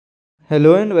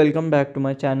Hello and welcome back to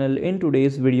my channel. In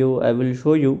today's video I will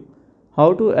show you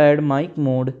how to add mic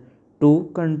mode to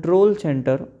control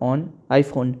center on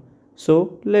iPhone.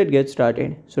 So let's get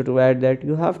started. So to add that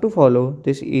you have to follow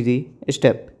this easy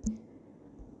step.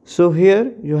 So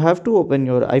here you have to open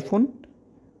your iPhone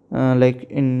like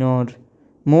in your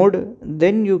mode,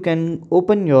 then you can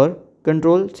open your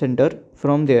control center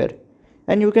from there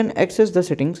and you can access the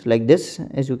settings like this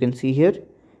as you can see here,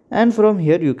 and from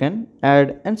here you can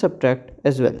add and subtract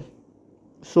as well.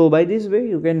 So by this way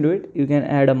you can do it. You can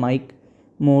add a mic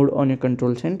mode on your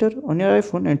control center on your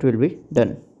iPhone and it will be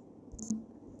done.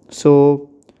 So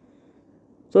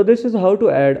this is how to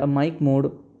add a mic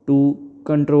mode to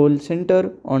control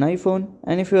center on iPhone,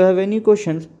 and if you have any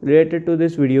questions related to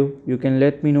this video you can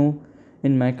let me know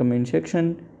in my comment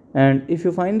section. And if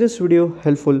you find this video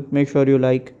helpful, make sure you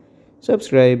like,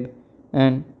 subscribe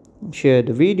and share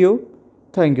the video.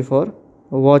 Thank you for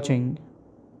watching.